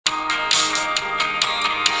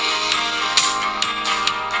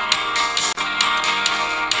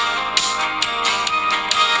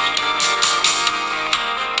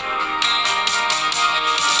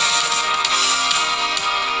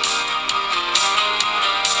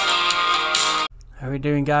How are we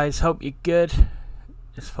doing, guys? Hope you're good.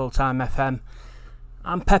 It's Fulltimefm.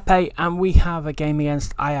 I'm Pepe, and we have a game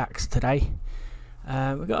against Ajax today.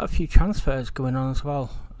 We've got a few transfers going on as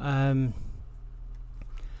well. I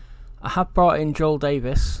have brought in Joel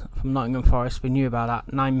Davis from Nottingham Forest. We knew about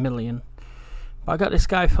that, 9 million. But I got this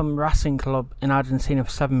guy from Racing Club in Argentina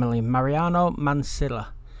for 7 million, Mariano Mansilla,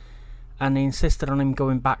 and he insisted on him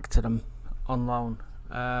going back to them on loan.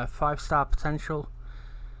 5-star potential.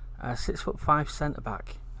 6'5" centre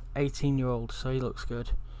back, 18-year-old, so he looks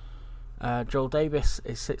good. Joel Davis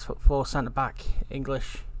is 6'4" centre back,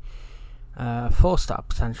 English, 4-star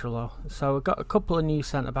potential though. So we've got a couple of new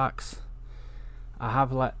centre backs. I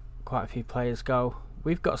have let quite a few players go.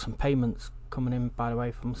 We've got some payments coming in, by the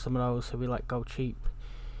way, from some of those who we let go cheap.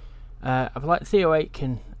 I've let Theo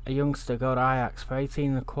Aitken, a youngster, go to Ajax for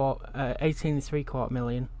 18.75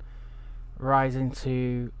 million, rising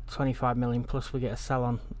to 25 million, plus we get a sell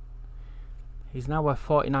on. He's now worth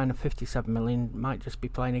 49 and 57 million. Might just be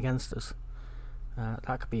playing against us.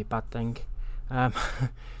 That could be a bad thing.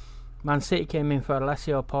 Man City came in for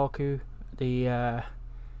Alessio Porcu, the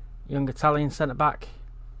young Italian centre back.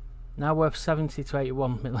 Now worth 70 to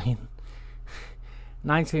 81 million.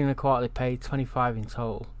 19 and a quarter they paid, 25 in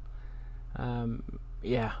total.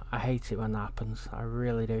 Yeah, I hate it when that happens. I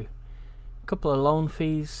really do. A couple of loan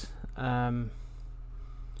fees coming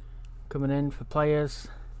in for players.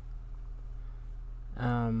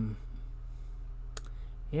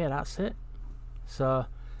 Yeah, that's it. So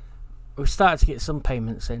we've started to get some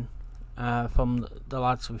payments in from the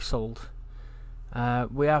lads we've sold.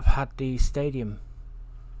 We have had the stadium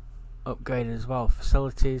upgraded as well.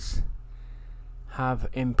 Facilities have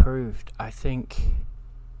improved, I think.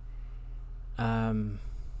 Where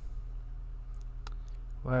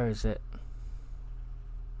is it?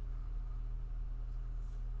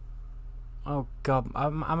 Oh god,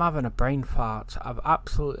 I'm having a brain fart. I've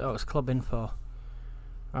absolutely... Oh, it's club info.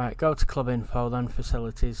 Right, go to club info, then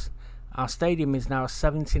facilities. Our stadium is now a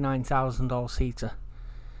 79,000 all-seater.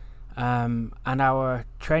 And our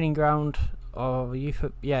training ground, or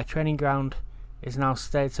training ground, is now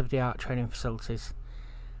state-of-the-art training facilities.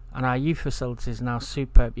 And our youth facilities are now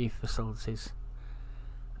superb youth facilities.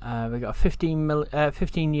 We've got a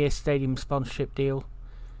 15-year stadium sponsorship deal.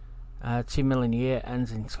 2 million a year,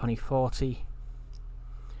 ends in 2040.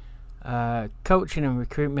 Coaching and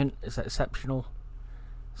recruitment is exceptional,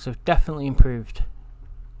 so definitely improved,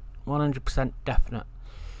 100% definite.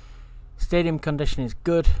 Stadium condition is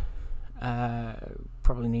good.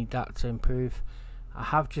 Probably need that to improve. I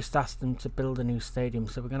have just asked them to build a new stadium,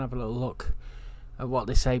 so we're gonna have a little look at what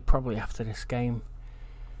they say probably after this game.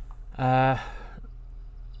 Luis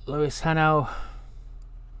Henao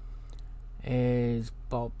is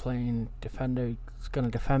ball playing defender. He's going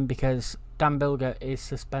to defend because Dan Bilger is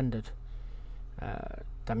suspended.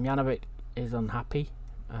 Damjanovic is unhappy.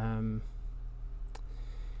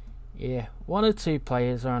 Yeah, one or two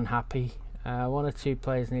players are unhappy. One or two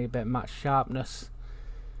players need a bit of match sharpness.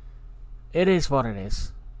 It is what it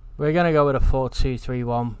is. We're going to go with a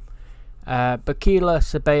 4-2-3-1. Bakila,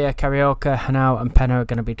 Sabaya, Carioca, Henao and Penna are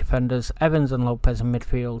going to be defenders. Evans and Lopez in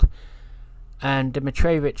midfield. And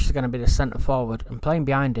Dimitrijevic is going to be the centre forward, and playing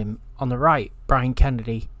behind him on the right, Brian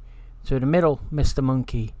Kennedy. Through the middle, Mr.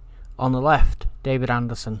 Monkey. On the left, David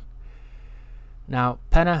Anderson. Now,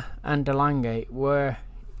 Penna and Delange were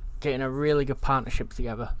getting a really good partnership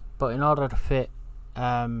together, but in order to fit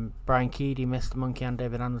Brian Keedy, Mr. Monkey and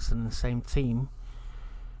David Anderson in the same team,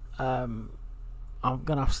 I'm going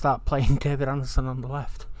to have to start playing David Anderson on the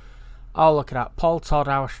left. Oh, look at that. Paul Todd,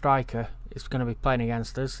 our striker, is going to be playing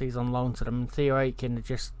against us. He's on loan to them. Theo Aitken had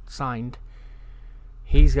just signed.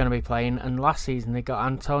 He's going to be playing. And last season they got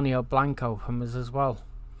Antonio Blanco from us as well.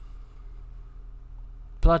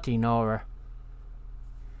 Bloody Nora.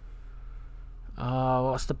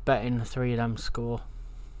 Oh, what's the betting the three of them score?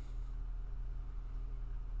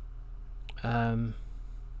 Go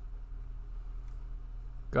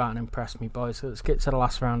out and impress me, boys. So let's get to the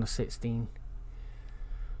last round of 16.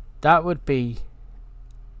 That would be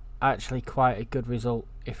actually quite a good result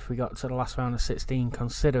if we got to the last round of 16,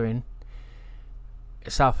 considering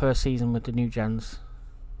it's our first season with the new gens.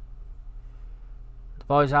 The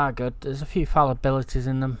boys are good. There's a few fallibilities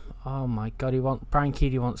in them. Oh my god, Brian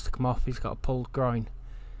Keedy wants to come off. He's got a pulled groin.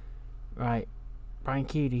 Right, Brian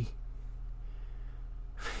Keedy.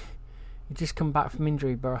 You just come back from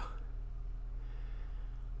injury, bro.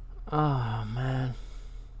 Oh man.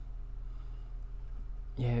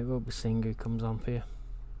 Yeah, it will be Singh who comes on for you.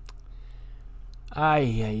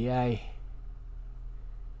 Aye, aye, aye.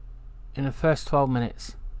 In the first 12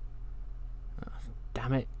 minutes. Oh,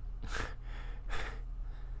 damn it.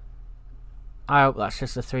 I hope that's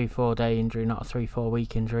just a 3-4 day injury, not a 3-4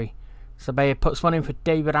 week injury. Sabaya puts one in for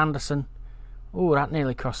David Anderson. Ooh, that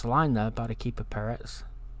nearly crossed the line there by the keeper Perez.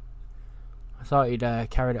 I thought he'd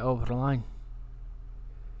carried it over the line.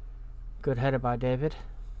 Good header by David.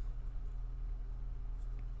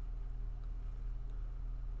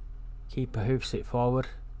 Keeper hoofs it forward.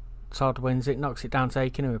 Todd wins it, knocks it down to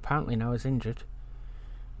Aiken, who apparently now is injured.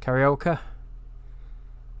 Carioca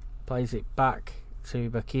plays it back to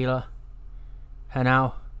Bakila.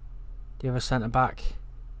 Henao, the other centre back.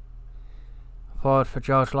 Forward for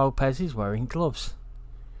George Lopez, he's wearing gloves.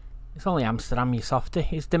 It's only Amsterdam, you softy.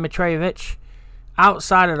 It's Dimitrijevic.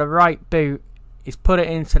 Outside of the right boot, he's put it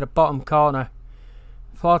into the bottom corner.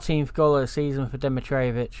 14th goal of the season for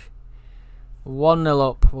Dimitrijevic. 1-0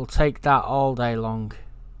 up, we'll take that all day long.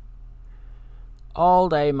 All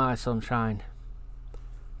day, my sunshine.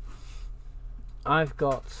 I've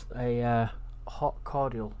got a hot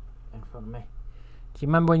cordial in front of me. Do you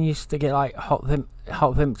remember when you used to get like hot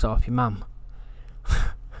vimps off your mum?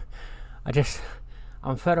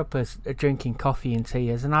 I'm fed up as drinking coffee and tea.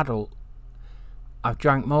 As an adult, I've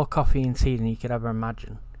drank more coffee and tea than you could ever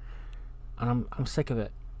imagine, and I'm sick of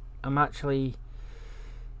it. I'm actually,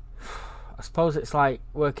 I suppose it's like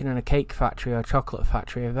working in a cake factory or a chocolate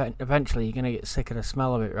factory. Eventually you're gonna get sick of the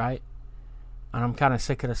smell of it, right? And I'm kind of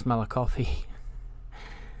sick of the smell of coffee.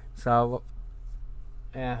 So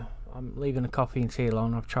yeah, I'm leaving the coffee and tea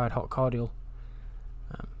alone. I've tried hot cordial.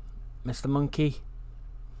 Mr. Monkey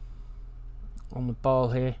on the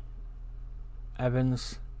ball here.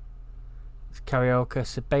 Evans. It's Carioca.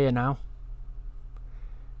 Sabaya now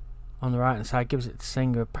on the right hand side, gives it to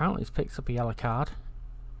Singer. Apparently he's picked up a yellow card.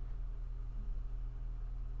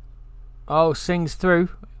 Oh, Sings through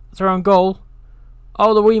on goal.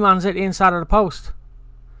 Oh, the wee man's at the inside of the post.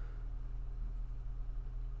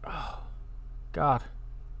 Oh God.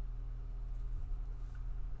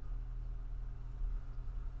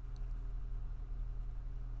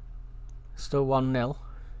 Still 1-0.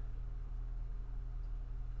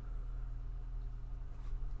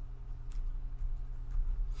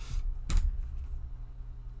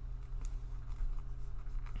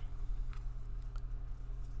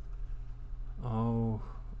 Oh,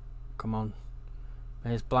 come on.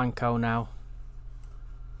 There's Blanco now.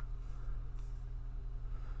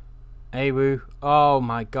 Awu. Oh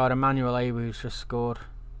my God, Emmanuel Awu's just scored.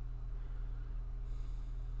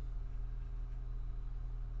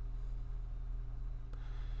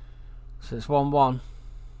 So it's 1-1.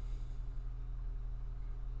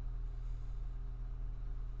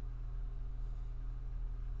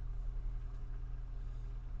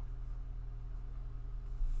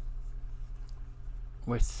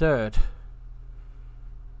 We're third.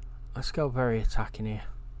 Let's go very attacking here.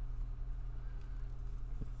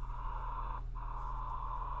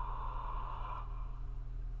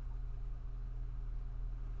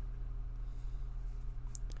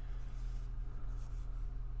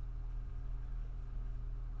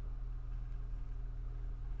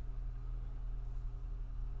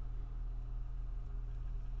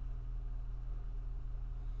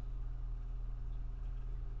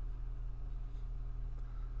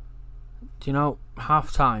 Do you know,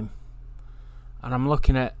 half time, and I'm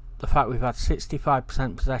looking at the fact we've had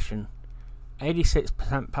 65% possession,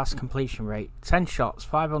 86% pass completion rate, 10 shots,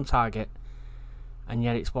 5 on target, and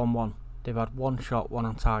yet it's 1-1. They've had 1 shot, 1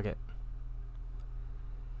 on target.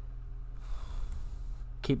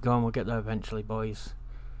 Keep going, we'll get there eventually, boys.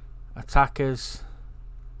 Attackers,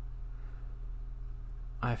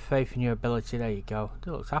 I have faith in your ability. There you go. They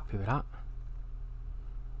look happy with that.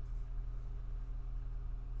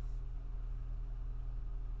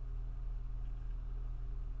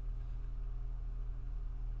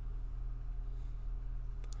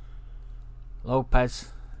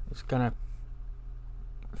 Lopez is going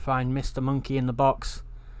to find Mr. Monkey in the box.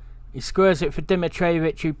 He squares it for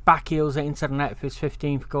Dimitrijevic, who backheels it into the net for his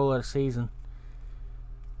 15th goal of the season.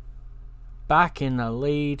 Back in the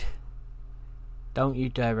lead. Don't you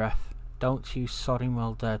dare, ref. Don't you sodding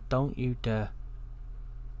well dare. Don't you dare.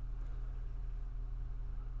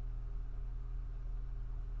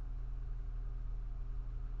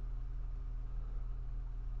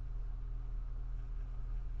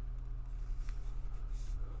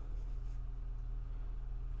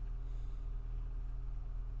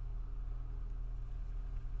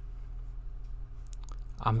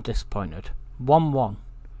 I'm disappointed. 1-1.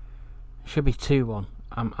 It should be 2-1.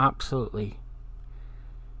 I'm absolutely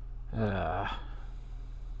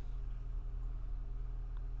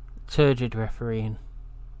turgid refereeing.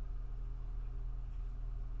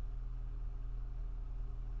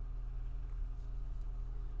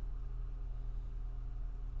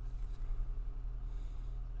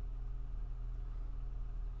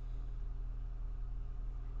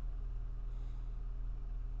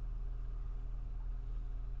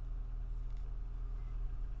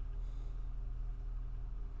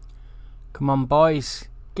 Come on, boys.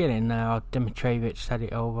 Get in there. Oh, Dimitrovic said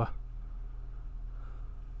it over.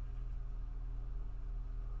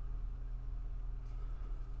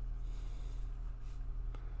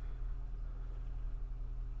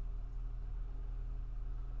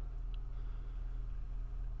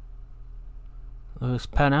 Lewis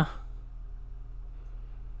Penner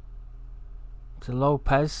to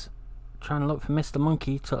Lopez, trying to look for Mr.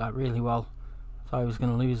 Monkey. Took that really well. Thought he was going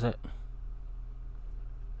to lose it.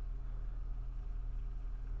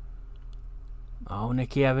 Oh,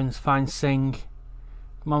 Nicky Evans finds Singh.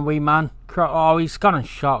 Come on, wee man. Oh, he's gone and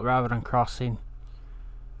shot rather than crossing.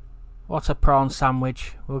 What a prawn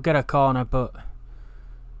sandwich. We'll get a corner, but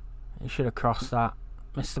he should have crossed that.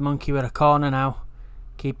 Mr. Monkey with a corner now.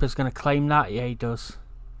 Keeper's going to claim that. Yeah, he does.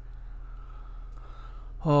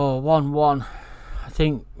 Oh, 1-1. I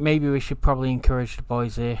think maybe we should probably encourage the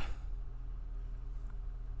boys here.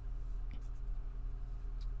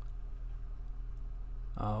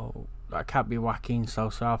 Oh, that can't be whacking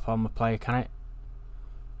so off on the player, can it?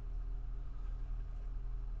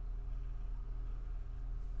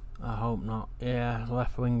 I hope not. Yeah,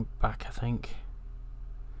 left wing back, I think.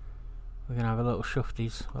 We're going to have a little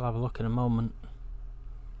shufties. We'll have a look in a moment.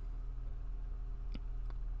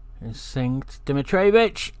 And Singh to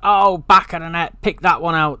Dimitrovic. Oh, back of the net. Pick that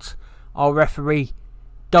one out. Oh, referee.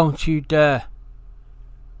 Don't you dare.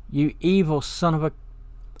 You evil son of a...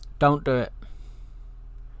 Don't do it.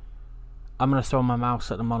 I'm going to throw my mouse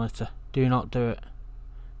at the monitor. Do not do it.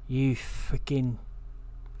 You freaking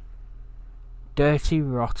dirty,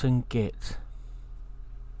 rotten git.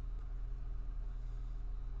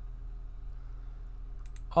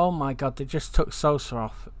 Oh my god, they just took Sosa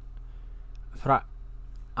off for that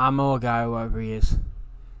Amor guy, whoever he is.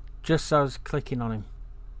 Just as I was clicking on him.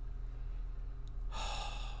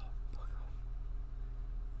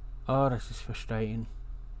 Oh, this is frustrating.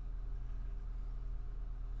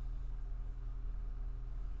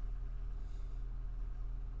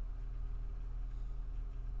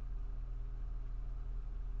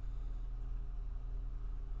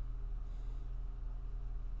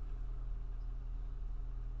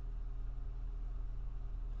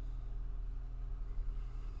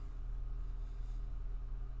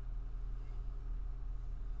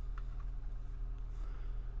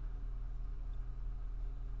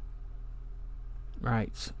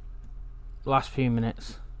 Right, last few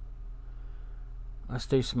minutes. Let's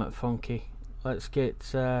do something funky. Let's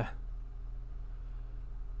get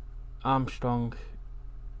Armstrong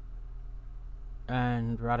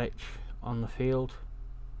and Radic on the field.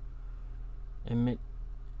 In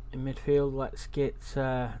midfield, let's get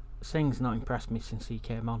Singh's not impressed me since he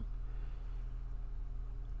came on.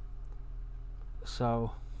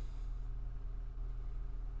 So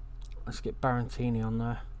let's get Barantini on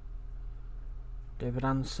there. David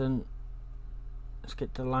Hansen. Let's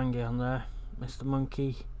get DeLange on there. Mr.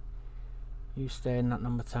 Monkey, you stay in that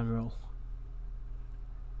number 10 role.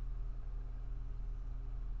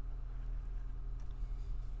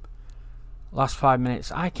 Last 5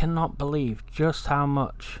 minutes. I cannot believe just how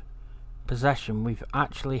much possession we've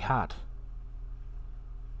actually had.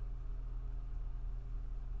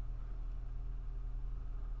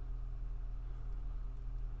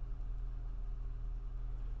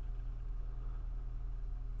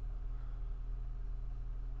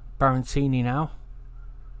 Barantini now.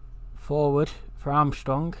 Forward for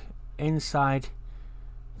Armstrong. Inside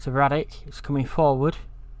to Radic. It's coming forward.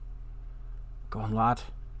 Go on, lad.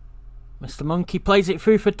 Mr. Monkey plays it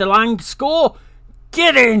through for DeLange. Score!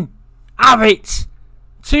 Get in! Have it!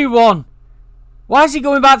 2-1. Why is he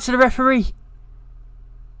going back to the referee?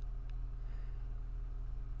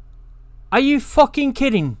 Are you fucking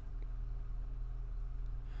kidding?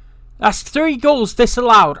 That's 3 goals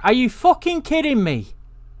disallowed. Are you fucking kidding me?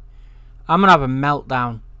 I'm going to have a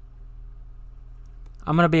meltdown.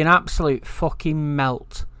 I'm going to be an absolute fucking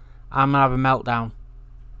melt. I'm going to have a meltdown.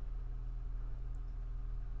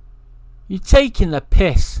 You're taking the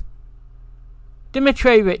piss.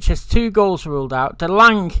 Dimitrovic has 2 goals ruled out.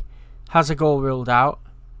 DeLange has a goal ruled out.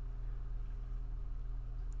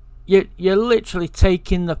 You're literally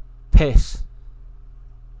taking the piss.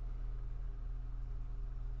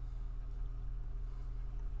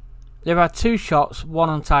 They've had 2 shots, 1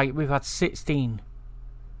 on target. We've had 16.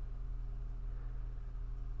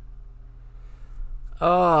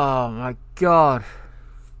 Oh my god.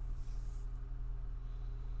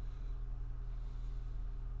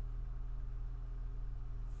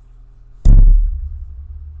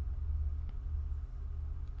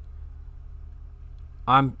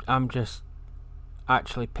 I'm just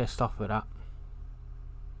actually pissed off with that.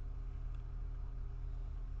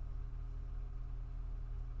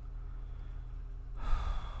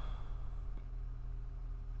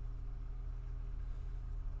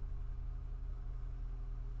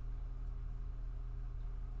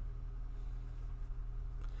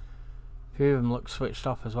 Few of them look switched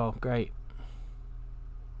off as well. Great.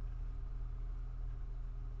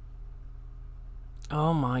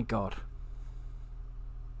 Oh my god.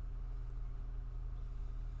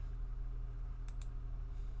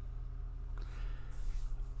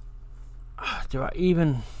 Do I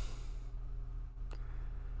even...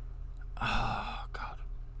 Oh god.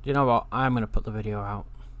 Do you know what? I'm going to put the video out.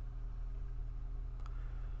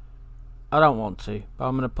 I don't want to, but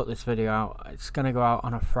I'm going to put this video out. It's going to go out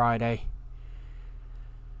on a Friday.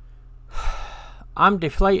 I'm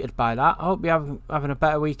deflated by that. I hope you're having a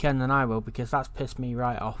better weekend than I will, because that's pissed me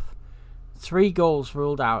right off. 3 goals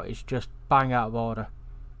ruled out is just bang out of order.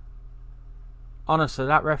 Honestly,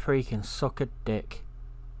 that referee can suck a dick.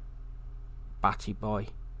 Batty boy.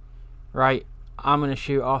 Right, I'm going to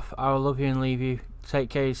shoot off. I will love you and leave you. Take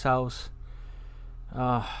care of yourselves.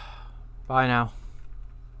 Bye now.